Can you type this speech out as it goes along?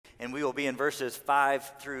and we will be in verses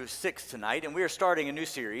 5 through 6 tonight, and we are starting a new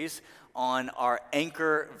series on our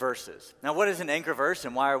anchor verses. Now, what is an anchor verse,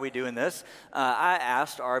 and why are we doing this? I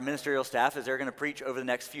asked our ministerial staff, as they're going to preach over the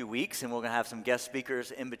next few weeks, and we're going to have some guest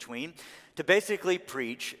speakers in between, to basically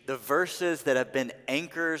preach the verses that have been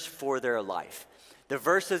anchors for their life. The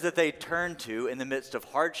verses that they turn to in the midst of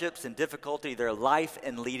hardships and difficulty, their life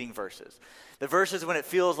and leading verses. The verses when it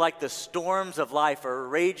feels like the storms of life are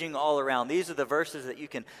raging all around. These are the verses that you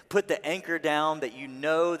can put the anchor down, that you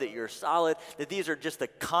know that you're solid, that these are just the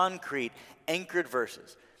concrete anchored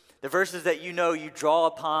verses. The verses that you know you draw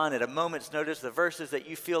upon at a moment's notice, the verses that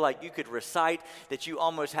you feel like you could recite, that you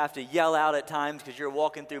almost have to yell out at times because you're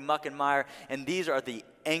walking through muck and mire, and these are the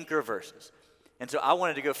anchor verses. And so I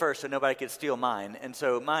wanted to go first so nobody could steal mine. And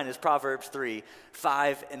so mine is Proverbs 3,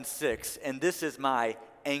 5, and 6. And this is my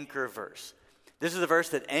anchor verse. This is the verse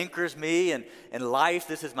that anchors me in life.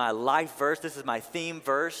 This is my life verse. This is my theme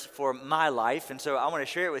verse for my life. And so I want to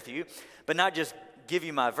share it with you, but not just give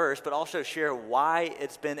you my verse, but also share why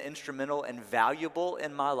it's been instrumental and valuable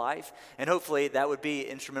in my life. And hopefully that would be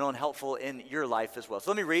instrumental and helpful in your life as well. So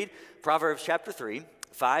let me read Proverbs chapter 3,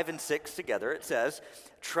 5, and 6 together. It says,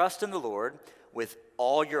 "Trust in the Lord with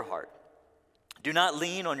all your heart. Do not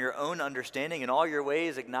lean on your own understanding. In all your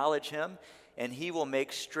ways acknowledge him, and he will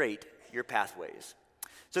make straight your pathways."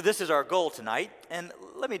 So this is our goal tonight, and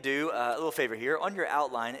let me do a little favor here. On your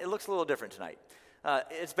outline, it looks a little different tonight.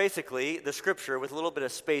 It's basically the scripture with a little bit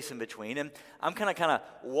of space in between, and I'm kind of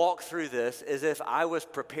walk through this as if I was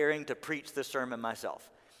preparing to preach this sermon myself.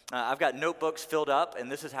 I've got notebooks filled up, and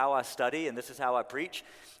this is how I study, and this is how I preach,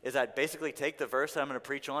 is I basically take the verse that I'm going to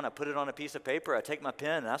preach on, I put it on a piece of paper, I take my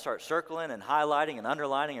pen, and I start circling and highlighting and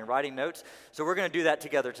underlining and writing notes. So we're going to do that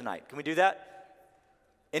together tonight. Can we do that?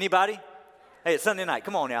 Anybody? Hey, it's Sunday night.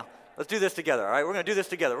 Come on now. Let's do this together, all right? We're going to do this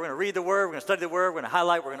together. We're going to read the Word. We're going to study the Word. We're going to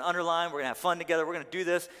highlight. We're going to underline. We're going to have fun together. We're going to do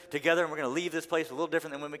this together, and we're going to leave this place a little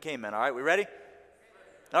different than when we came in, all right? We ready?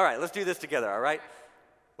 All right, let's do this together, all right?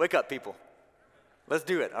 Wake up, people. Let's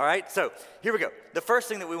do it, all right? So here we go. The first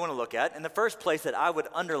thing that we want to look at, and the first place that I would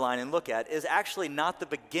underline and look at, is actually not the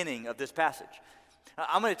beginning of this passage.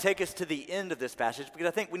 I'm going to take us to the end of this passage because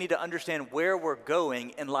I think we need to understand where we're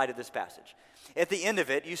going in light of this passage. At the end of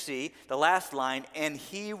it, you see the last line, "and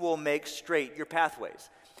he will make straight your pathways."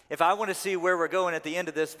 If I want to see where we're going at the end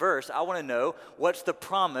of this verse, I want to know what's the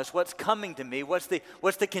promise, what's coming to me, what's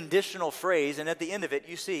the conditional phrase, and at the end of it,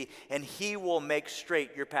 you see, "and he will make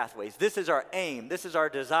straight your pathways." This is our aim, this is our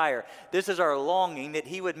desire, this is our longing, that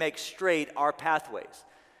he would make straight our pathways.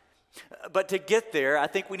 But to get there, I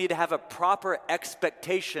think we need to have a proper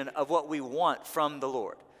expectation of what we want from the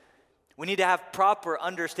Lord. We need to have proper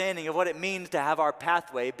understanding of what it means to have our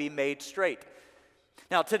pathway be made straight.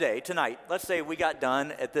 Now tonight, let's say we got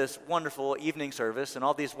done at this wonderful evening service and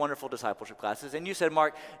all these wonderful discipleship classes, and you said,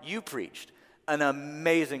 "Mark, you preached an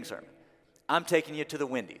amazing sermon. I'm taking you to the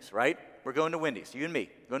Wendy's," right? We're going to Wendy's, you and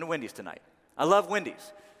me, going to Wendy's tonight. I love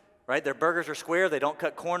Wendy's, right? Their burgers are square, they don't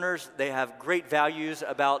cut corners, they have great values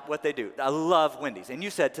about what they do. I love Wendy's. And you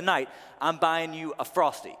said, "Tonight, I'm buying you a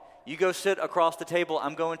Frosty. You go sit across the table,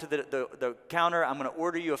 I'm going to the counter, I'm going to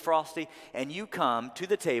order you a Frosty," and you come to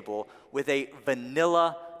the table with a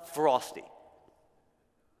vanilla Frosty.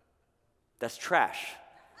 That's trash.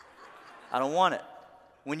 I don't want it.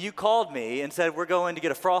 When you called me and said, "We're going to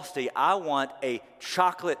get a Frosty," I want a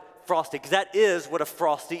chocolate Frosty, because that is what a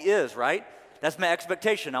Frosty is, right? That's my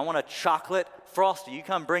expectation. I want a chocolate Frosty. You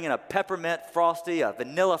come bringing a peppermint Frosty, a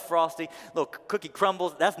vanilla Frosty, little cookie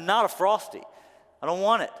crumbles. That's not a Frosty. I don't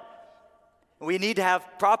want it. We need to have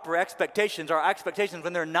proper expectations. Our expectations,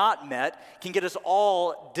 when they're not met, can get us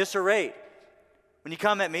all disarrayed. When you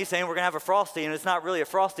come at me saying we're going to have a Frosty and it's not really a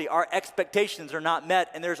Frosty, our expectations are not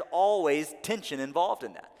met, and there's always tension involved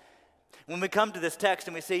in that. When we come to this text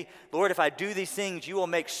and we see, "Lord, if I do these things, you will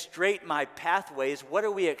make straight my pathways," what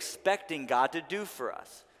are we expecting God to do for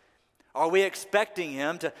us? Are we expecting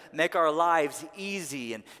him to make our lives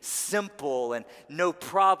easy and simple and no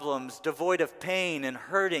problems, devoid of pain and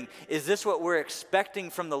hurting? Is this what we're expecting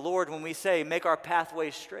from the Lord when we say, "Make our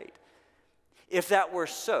pathways straight"? If that were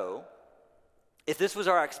so, if this was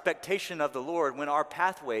our expectation of the Lord when our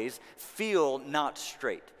pathways feel not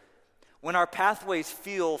straight, when our pathways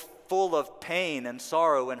feel full of pain and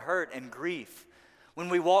sorrow and hurt and grief, when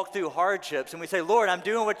we walk through hardships and we say, "Lord, I'm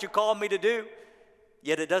doing what you called me to do,"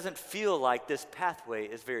 yet it doesn't feel like this pathway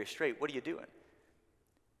is very straight, what are you doing?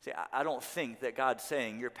 See, I don't think that God's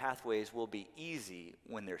saying your pathways will be easy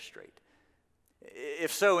when they're straight.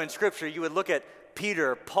 If so, in Scripture, you would look at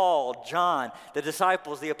Peter, Paul, John, the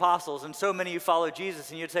disciples, the apostles, and so many who follow Jesus,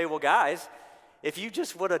 and you'd say, "Well, guys, If you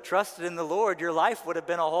just would have trusted in the Lord, your life would have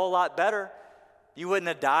been a whole lot better. You wouldn't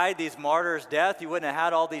have died these martyrs' death. You wouldn't have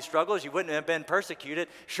had all these struggles. You wouldn't have been persecuted.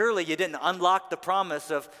 Surely you didn't unlock the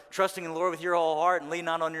promise of trusting in the Lord with your whole heart and lean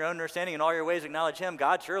not on your own understanding. In all your ways acknowledge him.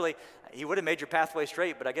 God, surely he would have made your pathway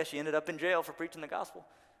straight, but I guess you ended up in jail for preaching the gospel.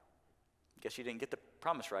 I guess you didn't get the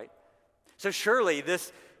promise right. So surely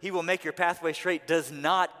this, he will make your pathway straight, does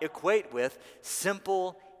not equate with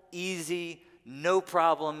simple, easy, no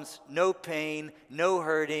problems, no pain, no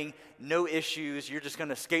hurting, no issues. You're just going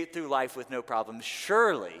to skate through life with no problems.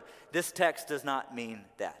 Surely this text does not mean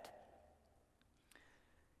that.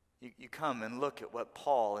 You come and look at what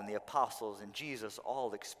Paul and the apostles and Jesus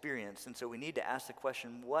all experienced. And so we need to ask the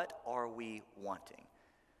question, what are we wanting?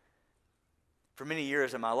 For many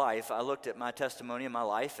years in my life, I looked at my testimony in my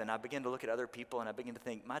life, and I began to look at other people, and I began to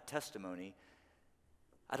think, my testimony,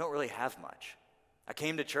 I don't really have much. I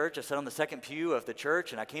came to church, I sat on the second pew of the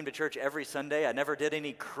church, and I came to church every Sunday. I never did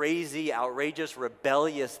any crazy, outrageous,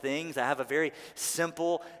 rebellious things. I have a very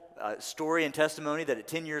simple story and testimony that at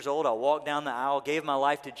 10 years old, I walked down the aisle, gave my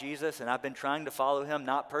life to Jesus, and I've been trying to follow him,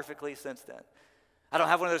 not perfectly since then. I don't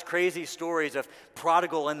have one of those crazy stories of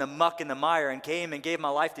prodigal in the muck and the mire and came and gave my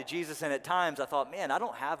life to Jesus, and at times I thought, man, I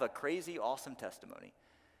don't have a crazy, awesome testimony.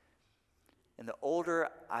 And the older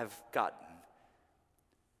I've gotten,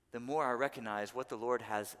 the more I recognize what the Lord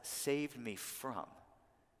has saved me from.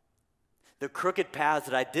 The crooked paths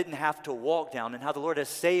that I didn't have to walk down, and how the Lord has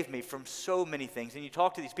saved me from so many things. And you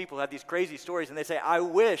talk to these people who have these crazy stories, and they say, I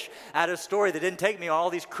wish I had a story that didn't take me on all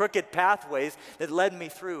these crooked pathways that led me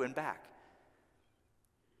through and back.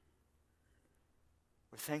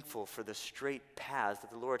 We're thankful for the straight paths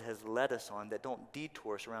that the Lord has led us on that don't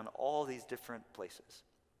detour us around all these different places.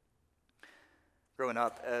 Growing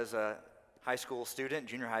up as a high school student,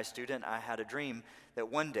 junior high student, I had a dream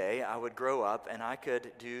that one day I would grow up and I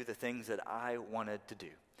could do the things that I wanted to do.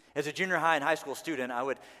 As a junior high and high school student, I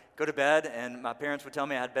would go to bed and my parents would tell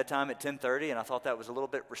me I had bedtime at 10:30, and I thought that was a little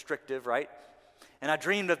bit restrictive, right? And I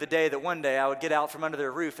dreamed of the day that one day I would get out from under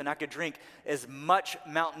their roof and I could drink as much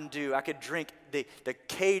Mountain Dew. I could drink the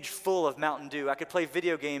cage full of Mountain Dew. I could play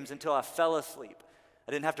video games until I fell asleep.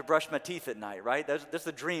 I didn't have to brush my teeth at night, right? That's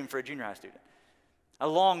the dream for a junior high student. I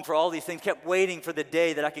longed for all these things, kept waiting for the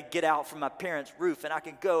day that I could get out from my parents' roof and I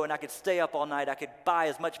could go and I could stay up all night. I could buy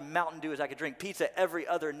as much Mountain Dew as I could drink, pizza every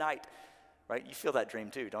other night, right? You feel that dream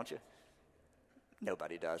too, don't you?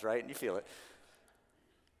 Nobody does, right? You feel it.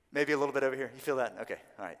 Maybe a little bit over here. You feel that? Okay.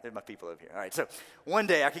 All right. There's my people over here. All right. So one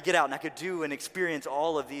day I could get out and I could do and experience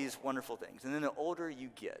all of these wonderful things. And then the older you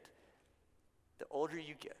get,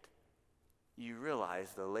 you realize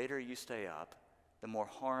the later you stay up, the more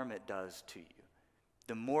harm it does to you.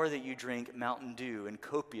 The more that you drink Mountain Dew in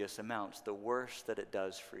copious amounts, the worse that it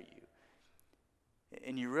does for you.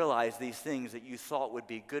 And you realize these things that you thought would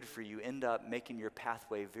be good for you end up making your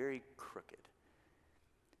pathway very crooked.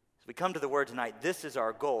 As we come to the word tonight, this is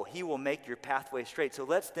our goal. He will make your pathway straight. So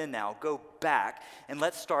let's then now go back and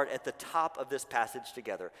let's start at the top of this passage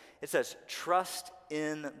together. It says, trust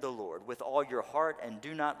in the Lord with all your heart and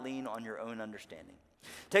do not lean on your own understanding.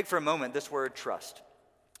 Take for a moment this word trust.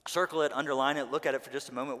 Circle it, underline it, look at it for just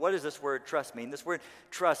a moment. What does this word trust mean? This word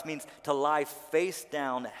trust means to lie face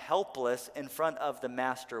down, helpless in front of the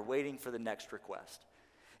master, waiting for the next request.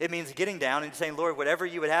 It means getting down and saying, Lord, whatever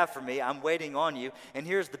you would have for me, I'm waiting on you. And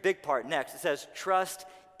here's the big part next. It says, trust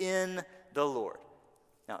in the Lord.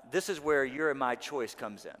 Now, this is where your and my choice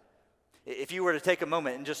comes in. If you were to take a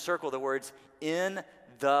moment and just circle the words, in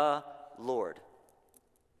the Lord.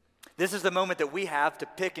 This is the moment that we have to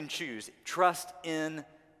pick and choose. Trust in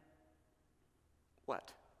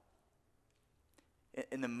what?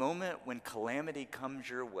 In the moment when calamity comes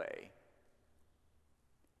your way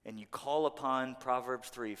and you call upon Proverbs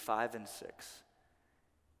 3, 5, and 6,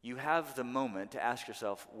 you have the moment to ask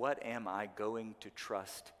yourself, what am I going to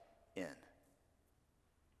trust in?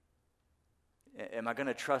 Am I going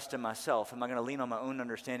to trust in myself? Am I going to lean on my own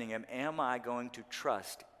understanding? Am I going to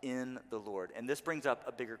trust in the Lord? And this brings up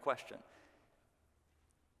a bigger question.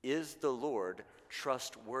 Is the Lord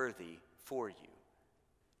trustworthy for you?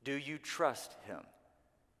 Do you trust him?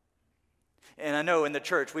 And I know in the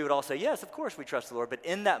church we would all say, yes, of course we trust the Lord. But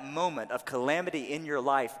in that moment of calamity in your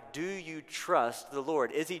life, do you trust the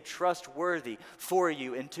Lord? Is he trustworthy for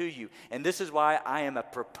you and to you? And this is why I am a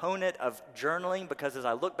proponent of journaling, because as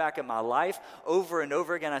I look back at my life over and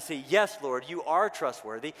over again, I see, yes, Lord, you are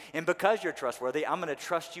trustworthy. And because you're trustworthy, I'm going to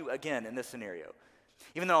trust you again in this scenario.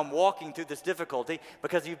 Even though I'm walking through this difficulty,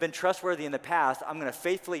 because you've been trustworthy in the past, I'm going to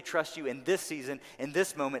faithfully trust you in this season, in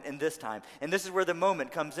this moment, in this time. And this is where the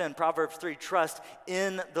moment comes in. Proverbs 3, trust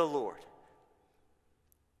in the Lord.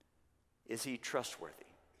 Is he trustworthy?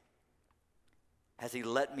 Has he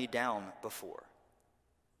let me down before?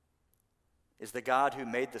 Is the God who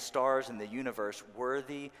made the stars and the universe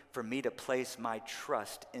worthy for me to place my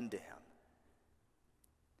trust into him?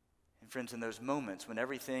 And friends, in those moments when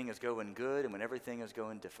everything is going good and when everything is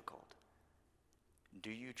going difficult,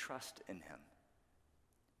 do you trust in him?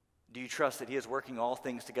 Do you trust that he is working all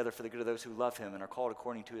things together for the good of those who love him and are called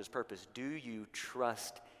according to his purpose? Do you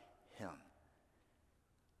trust him?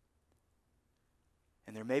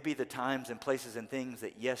 And there may be the times and places and things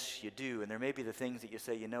that, yes, you do. And there may be the things that you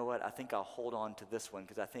say, you know what, I think I'll hold on to this one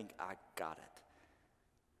because I think I got it.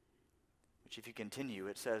 Which if you continue,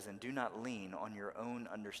 it says, and do not lean on your own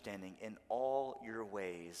understanding. In all your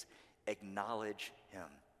ways, acknowledge him.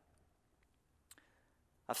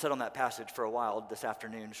 I've sat on that passage for a while this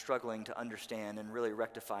afternoon, struggling to understand and really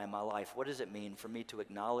rectify in my life. What does it mean for me to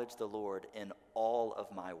acknowledge the Lord in all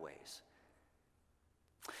of my ways?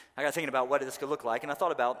 I got thinking about what this could look like, and I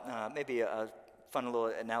thought about maybe a fun little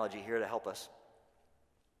analogy here to help us.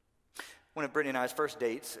 One of Brittany and I's first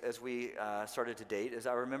dates, as we started to date, is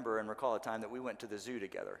I remember and recall a time that we went to the zoo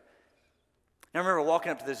together. And I remember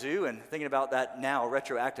walking up to the zoo and thinking about that now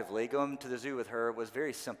retroactively. Going to the zoo with her was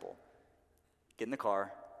very simple. Get in the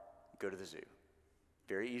car, go to the zoo.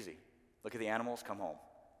 Very easy. Look at the animals, come home.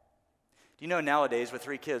 Do you know nowadays with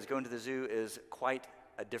 3 kids, going to the zoo is quite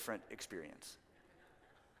a different experience?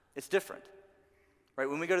 It's different, right?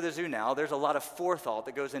 When we go to the zoo now, there's a lot of forethought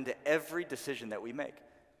that goes into every decision that we make.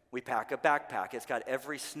 We pack a backpack. It's got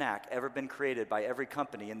every snack ever been created by every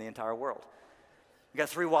company in the entire world. We got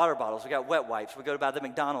 3 water bottles. We got wet wipes. We go by the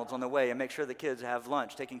McDonald's on the way and make sure the kids have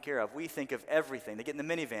lunch taken care of. We think of everything. They get in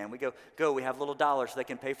the minivan. We go. We have little dollars so they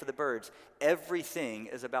can pay for the birds. Everything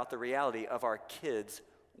is about the reality of our kids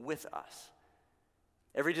with us.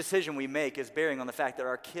 Every decision we make is bearing on the fact that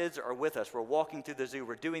our kids are with us. We're walking through the zoo.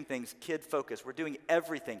 We're doing things kid-focused. We're doing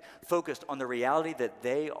everything focused on the reality that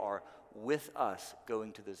they are with us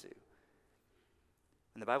going to the zoo.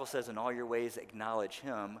 And the Bible says, in all your ways, acknowledge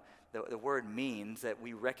him. The word means that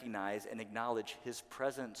we recognize and acknowledge his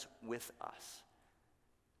presence with us.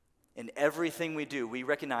 In everything we do, we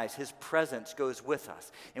recognize his presence goes with us.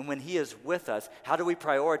 And when he is with us, how do we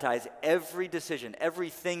prioritize every decision?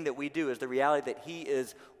 Everything that we do is the reality that he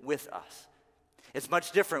is with us. It's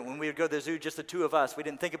much different when we would go to the zoo, just the 2 of us. We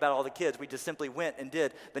didn't think about all the kids. We just simply went and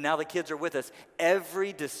did. But now the kids are with us.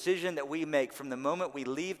 Every decision that we make from the moment we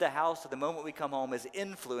leave the house to the moment we come home is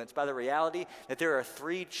influenced by the reality that there are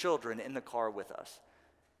 3 children in the car with us.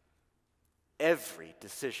 Every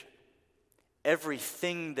decision.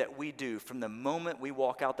 Everything that we do from the moment we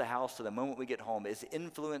walk out the house to the moment we get home is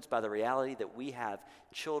influenced by the reality that we have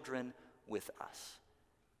children with us.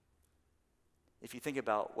 If you think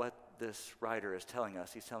about what this writer is telling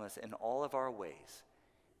us, he's telling us in all of our ways,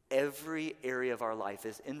 every area of our life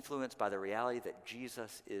is influenced by the reality that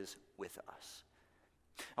Jesus is with us.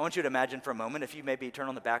 I want you to imagine for a moment, if you maybe turn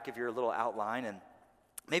on the back of your little outline and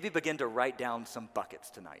maybe begin to write down some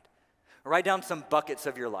buckets tonight. Write down some buckets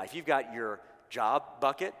of your life. You've got your job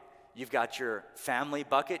bucket. You've got your family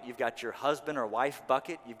bucket. You've got your husband or wife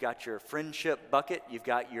bucket. You've got your friendship bucket.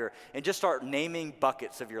 And just start naming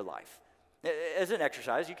buckets of your life. As an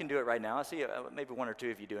exercise, you can do it right now. I see maybe 1 or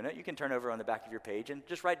 2 of you doing it. You can turn over on the back of your page and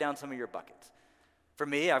just write down some of your buckets. For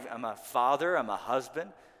me, I'm a father. I'm a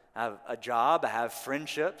husband. I have a job. I have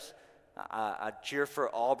friendships. I cheer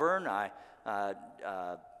for Auburn. Is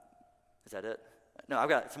that it? No, I've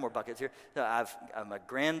got some more buckets here. I'm a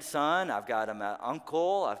grandson. I'm an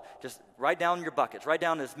uncle. Just write down your buckets. Write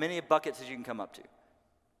down as many buckets as you can come up to.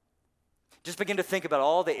 Just begin to think about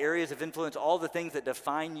all the areas of influence, all the things that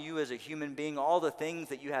define you as a human being, all the things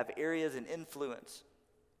that you have areas and influence.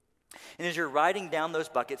 And as you're writing down those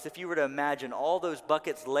buckets, if you were to imagine all those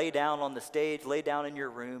buckets lay down on the stage, lay down in your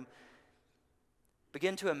room,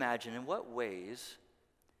 begin to imagine in what ways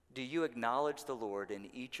do you acknowledge the Lord in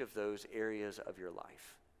each of those areas of your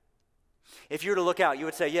life? If you were to look out, you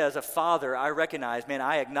would say, yeah, as a father, I recognize, man,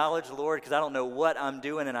 I acknowledge the Lord because I don't know what I'm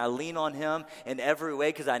doing, and I lean on him in every way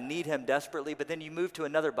because I need him desperately. But then you move to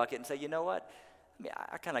another bucket and say, you know what?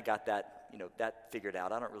 I kind of got that figured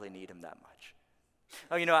out. I don't really need him that much.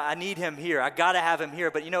 Oh, I need him here. I got to have him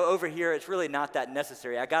here. But, over here, it's really not that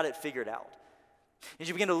necessary. I got it figured out. As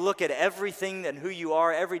you begin to look at everything and who you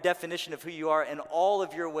are, every definition of who you are, in all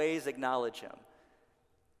of your ways, acknowledge him.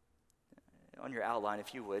 On your outline,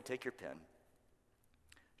 if you would, take your pen.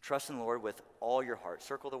 Trust in the Lord with all your heart.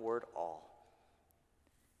 Circle the word all.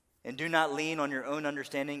 And do not lean on your own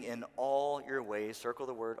understanding in all your ways. Circle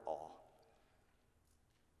the word all.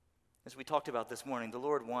 As we talked about this morning, the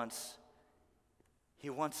Lord wants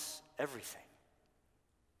everything.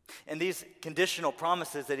 And these conditional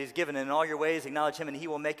promises that he's given, in all your ways acknowledge him and he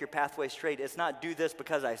will make your pathway straight. It's not do this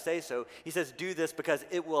because I say so. He says do this because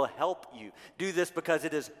it will help you. Do this because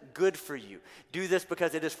it is good for you. Do this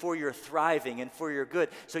because it is for your thriving and for your good.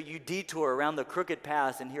 So you detour around the crooked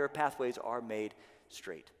paths and here pathways are made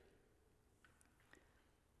straight.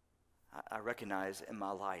 I recognize in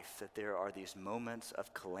my life that there are these moments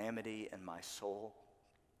of calamity in my soul.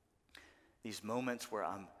 These moments where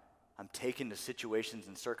I'm taken to situations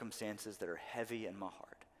and circumstances that are heavy in my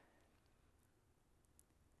heart.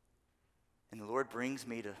 And the Lord brings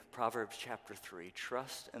me to Proverbs chapter 3.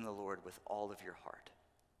 Trust in the Lord with all of your heart.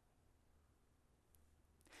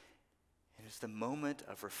 And it's the moment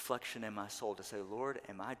of reflection in my soul to say, Lord,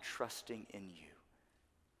 am I trusting in you?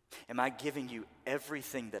 Am I giving you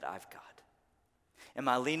everything that I've got? Am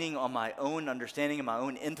I leaning on my own understanding and my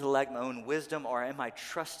own intellect, my own wisdom, or am I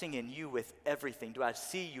trusting in you with everything? Do I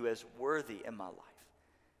see you as worthy in my life?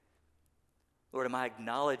 Lord, am I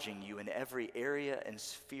acknowledging you in every area and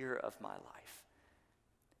sphere of my life?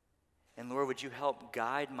 And Lord, would you help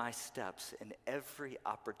guide my steps in every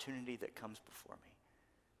opportunity that comes before me?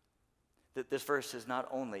 That this verse is not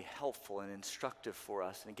only helpful and instructive for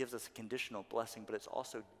us, and it gives us a conditional blessing, but it's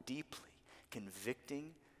also deeply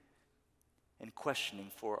convicting and questioning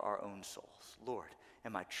for our own souls. Lord,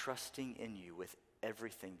 am I trusting in you with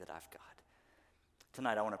everything that I've got?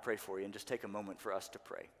 Tonight I want to pray for you and just take a moment for us to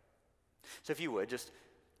pray. So if you would, just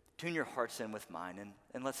tune your hearts in with mine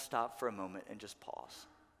and let's stop for a moment and just pause.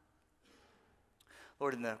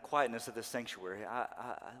 Lord, in the quietness of this sanctuary, I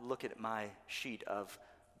look at my sheet of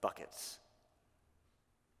buckets.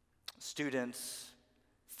 Students,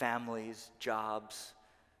 families, jobs,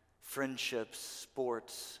 friendships,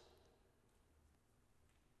 sports.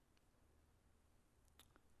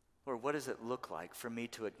 Lord, what does it look like for me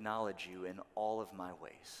to acknowledge you in all of my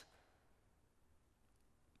ways?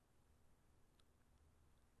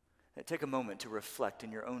 And take a moment to reflect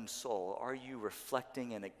in your own soul. Are you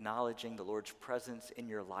reflecting and acknowledging the Lord's presence in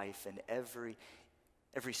your life in every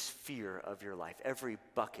sphere of your life, every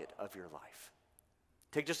bucket of your life?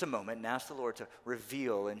 Take just a moment and ask the Lord to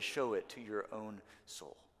reveal and show it to your own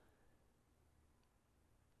soul.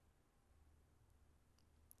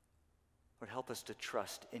 Lord, help us to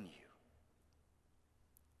trust in you.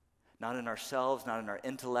 Not in ourselves, not in our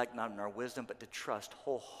intellect, not in our wisdom, but to trust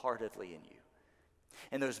wholeheartedly in you.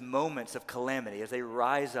 In those moments of calamity, as they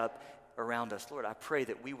rise up around us, Lord, I pray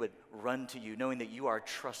that we would run to you, knowing that you are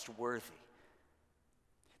trustworthy,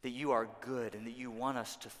 that you are good, and that you want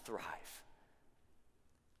us to thrive.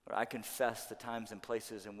 Lord, I confess the times and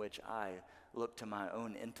places in which I look to my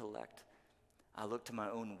own intellect, I look to my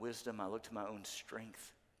own wisdom, I look to my own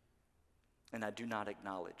strength, and I do not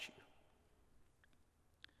acknowledge you.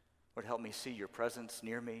 Lord, help me see your presence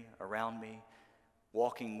near me, around me,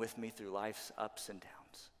 walking with me through life's ups and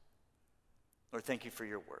downs. Lord, thank you for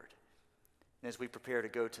your word. And as we prepare to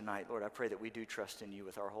go tonight, Lord, I pray that we do trust in you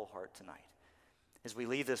with our whole heart tonight. As we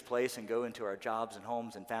leave this place and go into our jobs and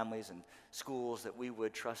homes and families and schools, that we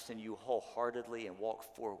would trust in you wholeheartedly and walk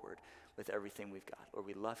forward with everything we've got. Lord,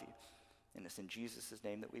 we love you. And it's in Jesus'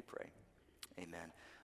 name that we pray. Amen.